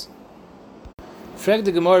chasimas. Now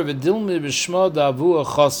the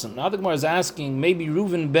Gemara is asking, maybe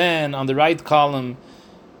Reuven ben on the right column,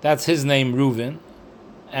 that's his name, Reuven.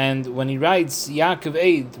 And when he writes Yaakov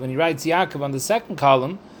Eid, when he writes Yaakov on the second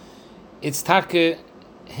column, it's the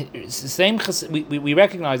same. We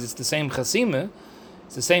recognize it's the same chasima,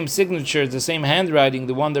 it's the same signature, it's the same handwriting,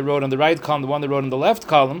 the one that wrote on the right column, the one that wrote on the left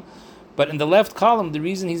column. But in the left column, the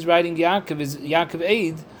reason he's writing Yaakov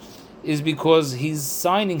Eid is because he's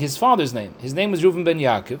signing his father's name. His name is Reuven ben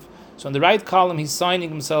Yaakov. So in the right column, he's signing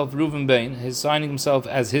himself Reuven ben. He's signing himself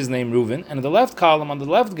as his name Reuven. And in the left column, on the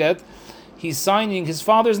left get, he's signing his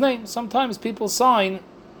father's name. Sometimes people sign,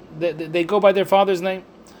 they go by their father's name.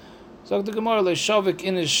 So the Gemara leShavik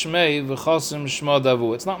in his shmei v'chasim shma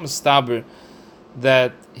davu. It's not mustaber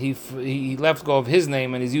that he left go of his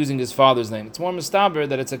name and he's using his father's name. It's more mustaber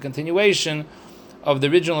that it's a continuation of the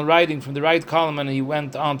original writing from the right column, and he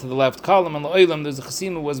went on to the left column, and Lo'ilam, there's a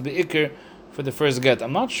chasima was be'ikr for the first get.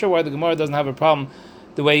 I'm not sure why the Gemara doesn't have a problem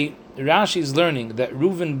the way Rashi is learning that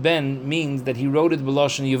Reuven ben means that he wrote it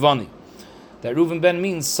b'loshen Yevoni, that Reuven ben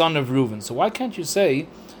means son of Reuven. So why can't you say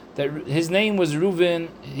that his name was Reuven,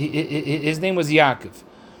 his name was Yaakov,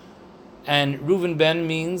 and Reuven ben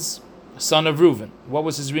means son of Reuven? What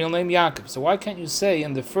was his real name? Yaakov. So why can't you say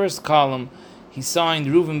in the first column he signed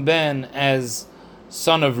Reuven ben as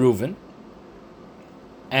son of Reuven,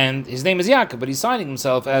 and his name is Yaakov, but he's signing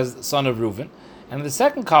himself as son of Reuven, and in the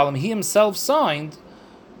second column he himself signed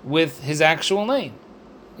with his actual name,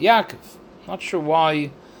 Yaakov. Not sure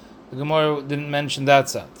why the Gemara didn't mention that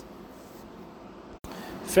side.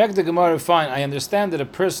 Frag the Gemara, fine, I understand that a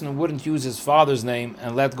person wouldn't use his father's name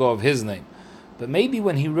and let go of his name, but maybe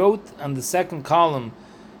when he wrote on the second column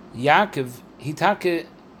Yaakov, he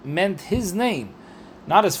meant his name,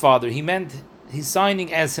 not his father. He meant he's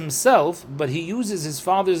signing as himself, but he uses his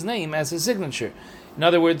father's name as his signature. In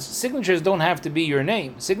other words, signatures don't have to be your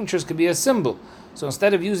name. Signatures could be a symbol. So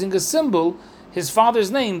instead of using a symbol, his father's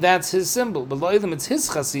name, that's his symbol. But lo'ilam, it's his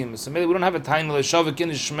chasim. So maybe we don't have a time l'shavik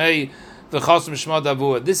in shmei v'chasim shma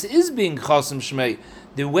davua. This is being chasim shmei.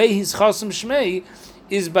 The way he's chasim shmei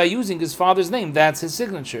is by using his father's name. That's his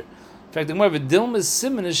signature. In fact, the Gemara, Dilma's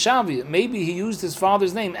siman is shavi. Maybe he used his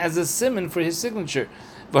father's name as a siman for his signature.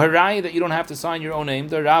 V'haraya, that you don't have to sign your own name.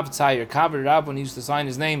 The Rav Tzayer, Kaver Rav, when he used to sign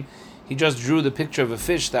his name, he just drew the picture of a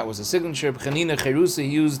fish. That was a signature. B'chanina Cherusa,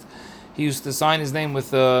 he used to sign his name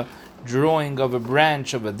with a drawing of a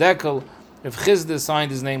branch of a dekel. Rav Chizda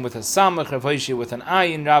signed his name with a samach. Rav Hoshia with an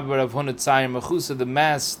ayin. Rabbi Rav Huna Tzayer Mechusa, the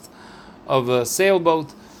mast of a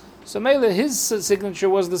sailboat. So Mele, his signature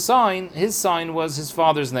was the sign. His sign was his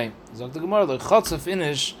father's name. Zok the Gemara, the chutzpah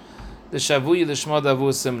finish the shavuy the shmad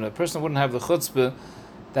avu simna. A person wouldn't have the chutzpah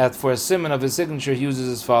that for a siman of his signature he uses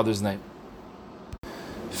his father's name.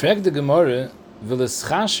 Frag the Gemara,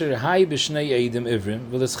 v'leschasher hay b'shnei eidim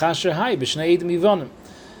ivrim, v'leschasher hay b'shnei eidim ivanim.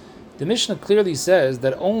 The Mishnah clearly says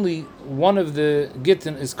that only one of the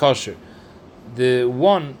Gittin is kosher. The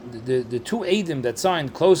two eidim that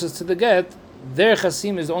signed closest to the get, their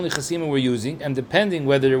chasim is the only chasim we're using, and depending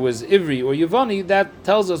whether it was Ivri or Yavani, that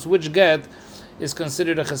tells us which get is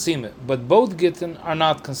considered a chasim. But both Gittin are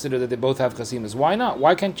not considered that they both have chasimas. Why not?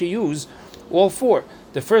 Why can't you use all four?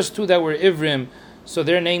 The first two that were Ivrim, so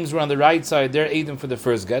their names were on the right side, they're eidim for the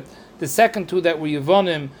first get. The second two that were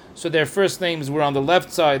Yavanim, so their first names were on the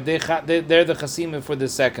left side, they're the chasim for the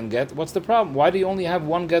second get. What's the problem? Why do you only have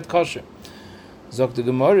one get kosher? Zok the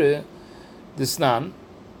Gemara, Disnan.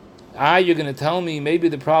 You're going to tell me maybe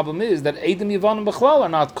the problem is that Eidim Yavanim B'chlal are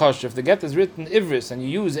not kosher. If the get is written Ivris and you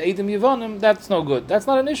use Eidim Yavanim, that's no good. That's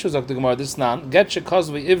not an issue, Zok the Gemara. This nan get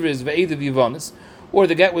shekozvi Ivris ve'Eidim Yavanis, or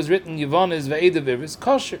the get was written Yavanis ve'Eidim Ivris,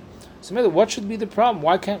 kosher. So maybe what should be the problem?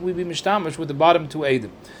 Why can't we be mishtamish with the bottom two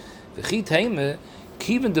Eidim? V'chit heime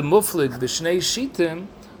kiven the muflig b'shnei shitim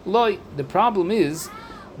loy. The problem is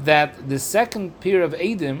that the second pair of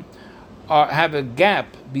Eidim have a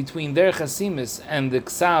gap between their chasimis and the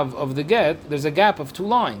ksav of the get. There's a gap of 2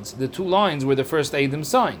 lines. The 2 lines were the first Eidim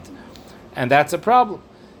signed. And that's a problem.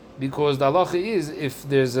 Because the halacha is, if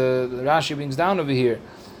there's Rashi brings down over here,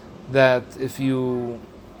 that if you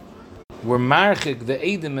were marchik the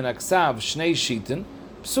Eidim and aksav shnei shitin,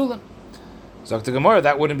 psulan. So the Gemara,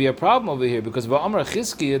 that wouldn't be a problem over here, because va'amar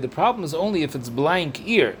chizkiya, the problem is only if it's blank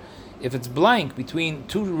ear. If it's blank between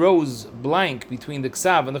 2 rows, blank between the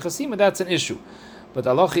ksav and the chasima, that's an issue. But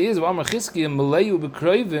Allah is v'amar chizkiya malayu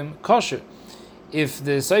b'kroivim kosher. If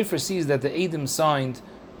the cipher sees that the Eidim signed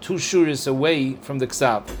 2 shuris away from the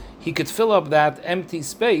ksav, he could fill up that empty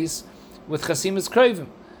space with chasimas kroivim,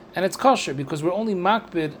 and it's kosher because we're only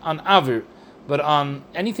makbid on avir, but on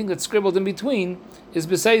anything that's scribbled in between is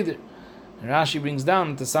beseder. And Rashi brings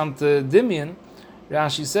down to Santa Dimyan.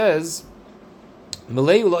 Rashi says,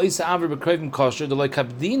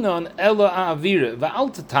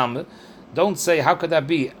 don't say, how could that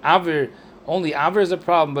be? Only Avir is a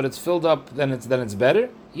problem, but it's filled up, then it's better?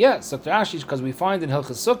 Yes, Dr. Rashi, because we find in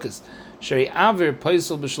Hilchas Sukkos, Sheri Avir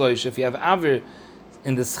Paisel B'Shloish, if you have Avir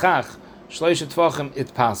in the Schach, Shloish Tvachim,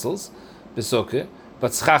 it passes, B'Sukkah,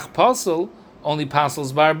 but Schach Pasel only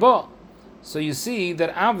passes Barba. So you see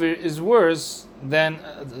that Avir is worse than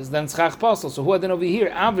Schach Pasel. So who then over here,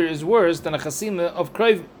 Avir is worse than a Chasima of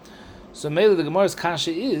Kroivim. So mainly the Gemara's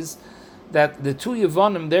kasha is that the 2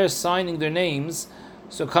 Yavanim, they're signing their names,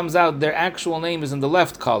 so it comes out their actual name is in the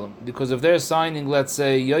left column. Because if they're signing, let's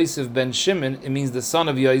say, Yosef ben Shimon, it means the son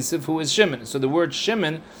of Yosef, who is Shimon. So the word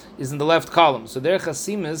Shimon is in the left column. So their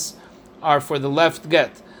Chasimas are for the left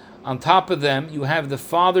get. On top of them, you have the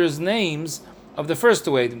father's names of the first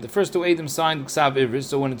 2 Eidim. The first 2 Eidim signed Ksav Ivris,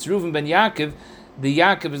 so when it's Reuven ben Yaakov, the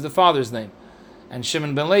Yaakov is the father's name. And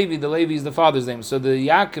Shimon ben Levi, the Levi is the father's name. So the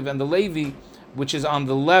Yaakov and the Levi, which is on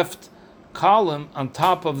the left column, on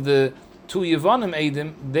top of the 2 Yavanim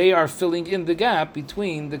Eidim, they are filling in the gap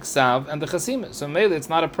between the Ksav and the Chasima. So mainly it's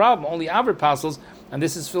not a problem, only Avir passes, and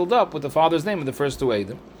this is filled up with the father's name of the first 2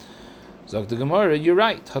 Eidim. Zok the Gemara, you're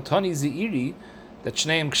right. Hatani Zeiri, that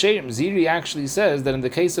Shneim Ksherim. Ziri actually says that in the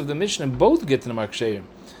case of the Mishnah, both Gittin are Ksherim.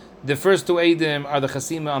 The first 2 Eidim are the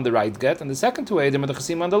Chasima on the right get, and the second 2 Eidim are the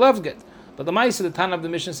Chasima on the left get. But the Maisa, the Tana of the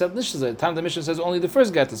Mishnah said, the Tana of the Mishnah says only the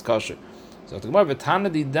first get is kosher. So the Gemara,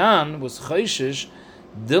 Tana Didan was Chayshish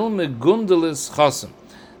Dilme Gundelis Chasim.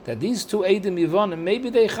 That these 2 Eidim Yavanim,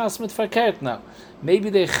 maybe they chasmid farkert now.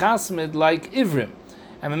 Maybe they chasmid like Ivrim.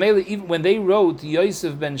 And even when they wrote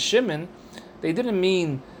Yosef ben Shimon, they didn't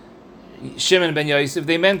mean Shimon ben Yosef,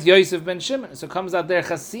 they meant Yosef ben Shimon. So it comes out their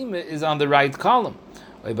chasima is on the right column.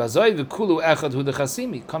 Comes out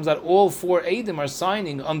all 4 Eidim are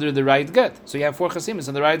signing under the right get. So you have 4 chasimas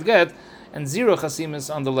on the right get and 0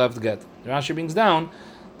 chasimas on the left get. Rashi brings down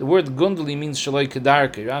the word gundali means shaloi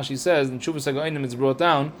kedarke. Rashi says in Shuvas HaGoinim it's brought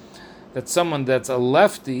down that someone that's a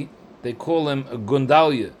lefty, they call him a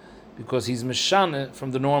gundalya because he's meshane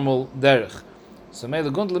from the normal derech. So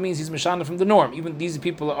Mele Gundla means he's Mishana from the norm. Even these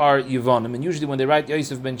people are Yevonim, and usually when they write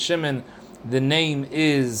Yosef ben Shimon, the name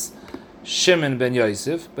is Shimon ben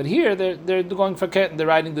Yosef. But here they're going for Ket and they're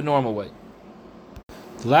writing the normal way.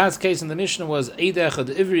 The last case in the Mishnah was Eid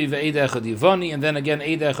Echad Ivri ve'Eid Echad Yevoni, and then again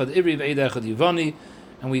Eid Echad Ivri ve'Eid Echad Yevoni,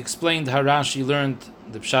 and we explained how Rashi learned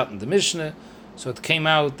the Pshat in the Mishnah. So it came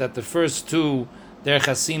out that the first two, their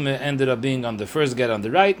Chasima ended up being on the first get on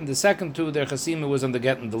the right, and the second two, their Chasima was on the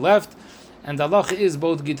get on the left, and the halacha is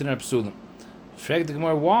both Gittin are Psulim. Frag the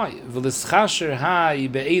Gemara, why? V'lischasher hai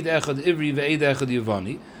be'Eid Echad Ivri ve'Eid Echad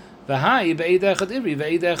Yevoni, v'hai be'Eid Echad Ivri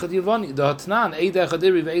ve'Eid Echad Yevoni, the Hatnan Eid Echad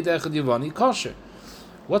Ivri ve'Eid Echad Yevoni kosher.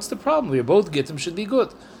 What's the problem here? Both Gittim should be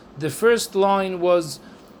good. The first line was,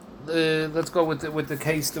 let's go with the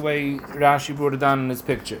case the way Rashi brought it down in his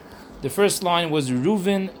picture. The first line was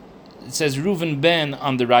Reuven, it says Reuven ben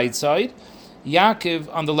on the right side, Yaakov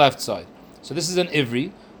on the left side. So this is an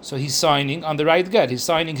Ivri, so he's signing on the right get. He's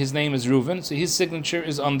signing his name as Reuven, so his signature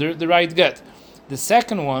is under the right get. The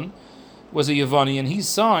second one was a Yevani, and he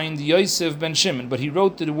signed Yosef ben Shimon, but he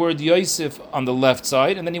wrote the word Yosef on the left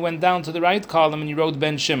side, and then he went down to the right column and he wrote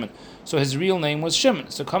ben Shimon. So his real name was Shimon.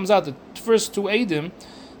 So it comes out the first two Eidim,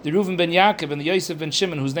 the Reuven ben Yaakov and the Yosef ben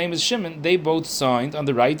Shimon, whose name is Shimon, they both signed on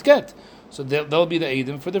the right get. So they'll be the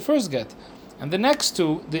Eidim for the first get. And the next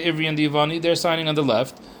two, the Ivri and the Yevani, they're signing on the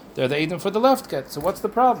left. They're the Eidim for the left get. So what's the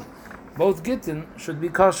problem? Both Gittin should be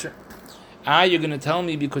kosher. You're going to tell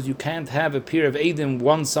me because you can't have a pair of Eidim,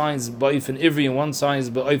 one signs Ba'ifin Ivri and one signs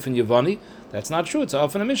Ba'ifin Yevani. That's not true. It's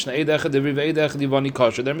often a Mishnah. Eid Echad Ivri ve'Eid Echad Yevani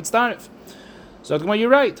kosher. They're mitzdarif. So you're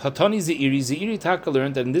right. Hatani Ze'iri Taka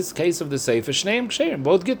learned that in this case of the Sefer, Shneim Ksherim,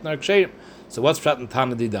 both Gittin are Ksherim. So what's Prat and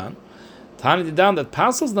Tana Didan? Tana Didan that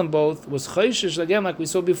passes them both was Chayshish, again like we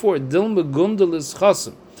saw before, Dilma Gundel is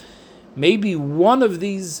Chasim. Maybe one of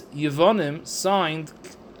these Yevonim signed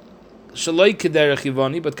Shaloi Kederech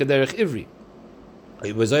Yevani, but Kederech Ivri.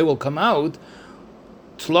 It will come out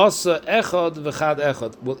Tlasa Echad V'chad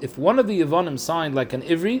Echad. Well, if one of the Yevonim signed like an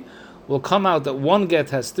Ivri, will come out that one get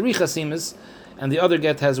has 3 chasimas and the other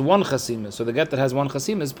get has 1 chasima. So the get that has 1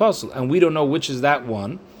 chasima is possible, and we don't know which is that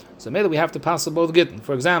one. So maybe we have to pass both Gittin.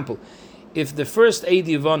 For example, if the first Eid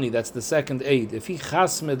Yevani, that's the second Eid, if he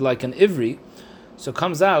chasmid like an Ivri, so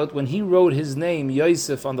comes out when he wrote his name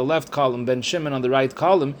Yosef on the left column, Ben Shimon on the right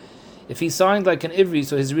column, if he signed like an Ivri,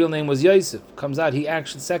 so his real name was Yosef, comes out he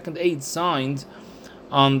actually second Eid signed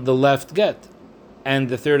on the left get, and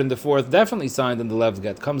the third and the fourth definitely signed on the left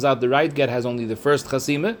get. Comes out the right get has only the first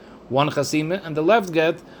chasima, 1 chasima, and the left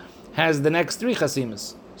get has the next 3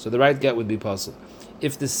 chasimas. So the right get would be possible.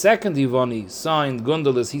 If the second Yevani signed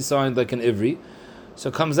Gundalis, he signed like an Ivri,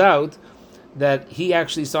 so comes out that he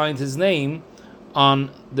actually signed his name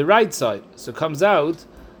on the right side. So comes out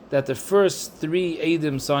that the first 3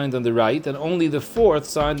 Eidim signed on the right, and only the 4th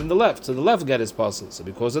signed on the left. So the left get is possible. So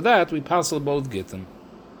because of that, we passel both Gittin.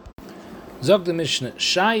 Zog the Mishnah,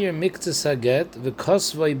 Shayir miktzes haget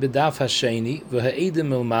v'kosvoi bedaf hasheni v'ha'edim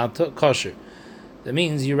milmata kosher. That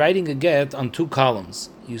means you're writing a get on 2 columns.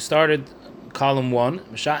 You started column 1,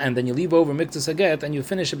 and then you leave over miktzes haget, and you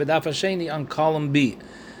finish a bedaf hasheni on column B.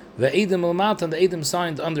 V'ha'edim milmata, and the Eidim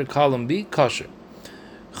signed under column B, kosher.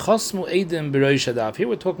 Chosmu Eidim b'roish hadaf. Here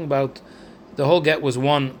we're talking about the whole get was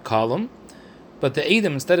 1 column, but the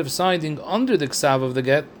Eidim, instead of signing under the ksav of the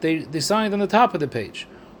get, they signed on the top of the page,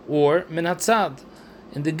 or min hatzad,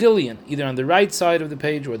 in the gillion, either on the right side of the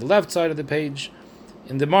page or the left side of the page,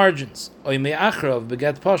 in the margins. Oy me'achrav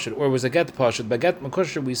beget poshet, or it was a get poshet. By get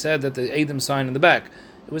makusher, we said that the Eidim signed in the back.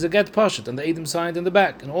 It was a get poshet, and the Eidim signed in the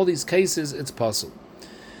back. In all these cases, it's possible.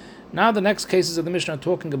 Now the next cases of the Mishnah are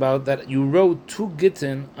talking about that you wrote 2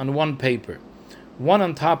 Gittin on 1 paper, one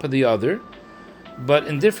on top of the other, but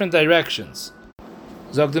in different directions.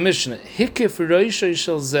 Zog the Mishnah, Hikif roishoy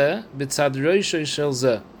shel zeh b'tzad roishoy shel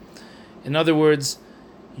zeh. In other words,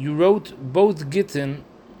 you wrote both Gittin,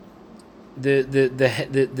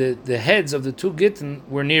 the heads of the 2 Gittin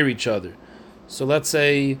were near each other. So let's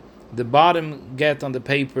say the bottom get on the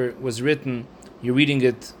paper was written, you're reading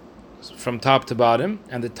it from top to bottom,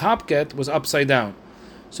 and the top get was upside down.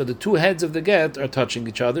 So the 2 heads of the get are touching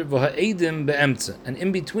each other. V'ha'edim be'emtze, and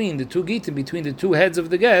in between the 2 Gittin, between the 2 heads of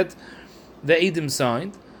the get, the Eidim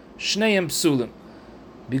signed Shneim Psulim,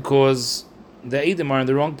 because the Eidim are in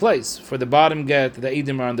the wrong place. For the bottom get, the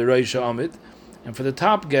Eidim are on the Roisha Amid, and for the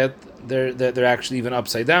top get, they're actually even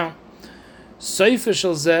upside down. Soifa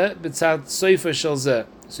shel zeh b'tzad soifa shel zeh.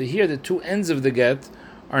 So here the 2 ends of the get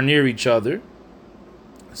are near each other.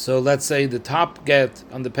 So let's say the top get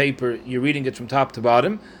on the paper, you're reading it from top to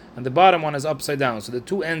bottom, and the bottom one is upside down. So the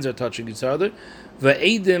 2 ends are touching each other.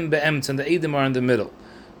 V'eidim be'emtz, and the eidim are in the middle.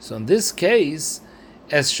 So in this case,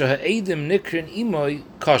 es shaha'edim nikrin imoy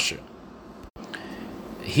kosher.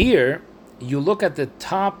 Here, you look at the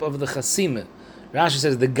top of the chasima. Rashi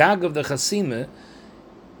says the gag of the chasima,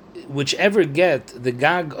 whichever get the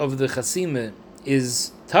gag of the chasima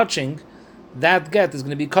is touching, that get is going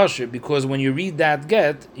to be kosher, because when you read that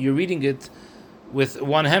get, you're reading it with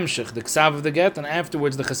one hemshech, the ksav of the get, and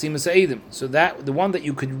afterwards the chasima se'edim. So that the one that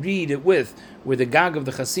you could read it with, where the gag of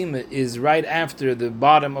the chasima is right after the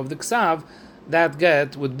bottom of the ksav, that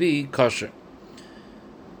get would be kosher.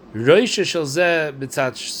 Roisha shel zeh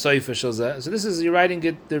b'tzat soifa shel zeh. So this is, you're writing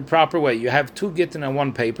it the proper way. You have two gittin on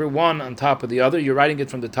one paper, one on top of the other. You're writing it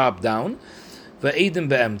from the top down. V'edim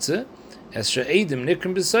be'emtze. Es she'edim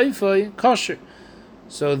nikrim b'soifa kosher.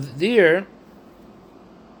 So there,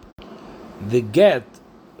 the get,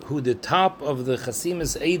 who the top of the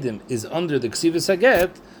chasimas edim is under the ksivas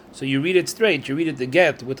haget, so you read it straight. You read it the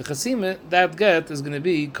get with the chasima. That get is going to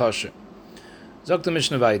be kosher. Zok the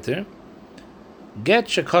Mishnah weiter. Get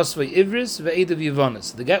shekosvei ivris ve'edav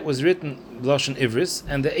yivonis. The get was written b'loshen ivris,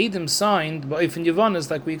 and the edim signed ba'ofen yivonis,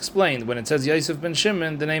 like we explained. When it says Yosef ben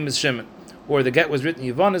Shimon, the name is Shimon. Or the get was written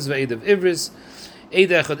yivonis ve'edav ivris, eid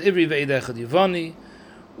echad ivri ve'eid echad yivoni,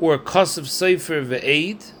 or kosav sefer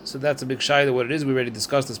ve'eid. So that's a big shayla what it is. We already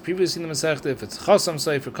discussed this previously in the Masechta. If it's chosam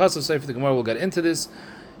sefer, kosav sefer, the Gemara will get into this.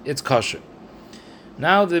 It's kosher.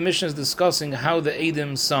 Now the Mishnah is discussing how the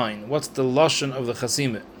edim sign. What's the lashon of the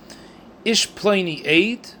chasima? Ish ploni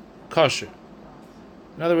eid, kosher.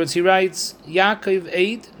 In other words, he writes Yaakov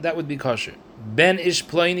eid, that would be kosher. Ben ish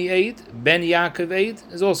ploni eid, ben Yaakov eid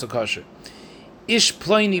is also kosher. Ish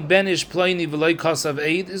ploni ben ish ploni v'loy kosav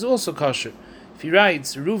eid is also kosher. If he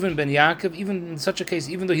writes Reuven ben Yaakov, even in such a case,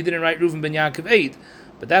 even though he didn't write Reuven ben Yaakov eid,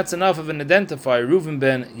 but that's enough of an identifier. Reuven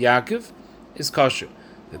ben Yaakov is kosher.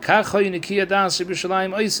 The Nekiya Das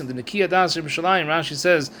Yerushalayim Oisim. The Nekiya Das Yerushalayim, Rashi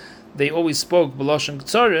says, they always spoke B'loshen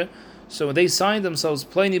K'tzorah, so they signed themselves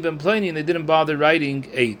Ploni ben Ploni, and they didn't bother writing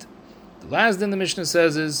 8. The last thing the Mishnah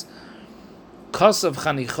says is Kosav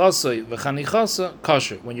Chanichosoi v'Chanichosa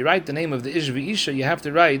kosher. When you write the name of the Ish v'Isha, you have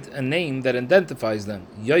to write a name that identifies them.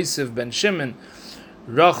 Yosef ben Shimon,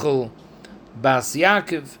 Rachel Bas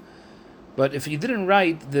Yaakov. But if you didn't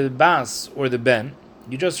write the Bas or the Ben,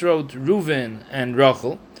 you just wrote Reuven and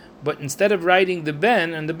Rachel, but instead of writing the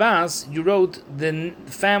Ben and the Bas, you wrote the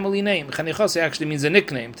family name. Chanichosei actually means a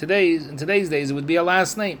nickname. In today's days, it would be a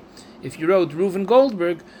last name. If you wrote Reuven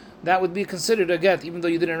Goldberg, that would be considered a get, even though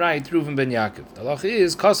you didn't write Reuven ben Yaakov. The halacha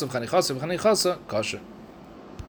is Kosav Chanichosei v'Chanichosa kosher.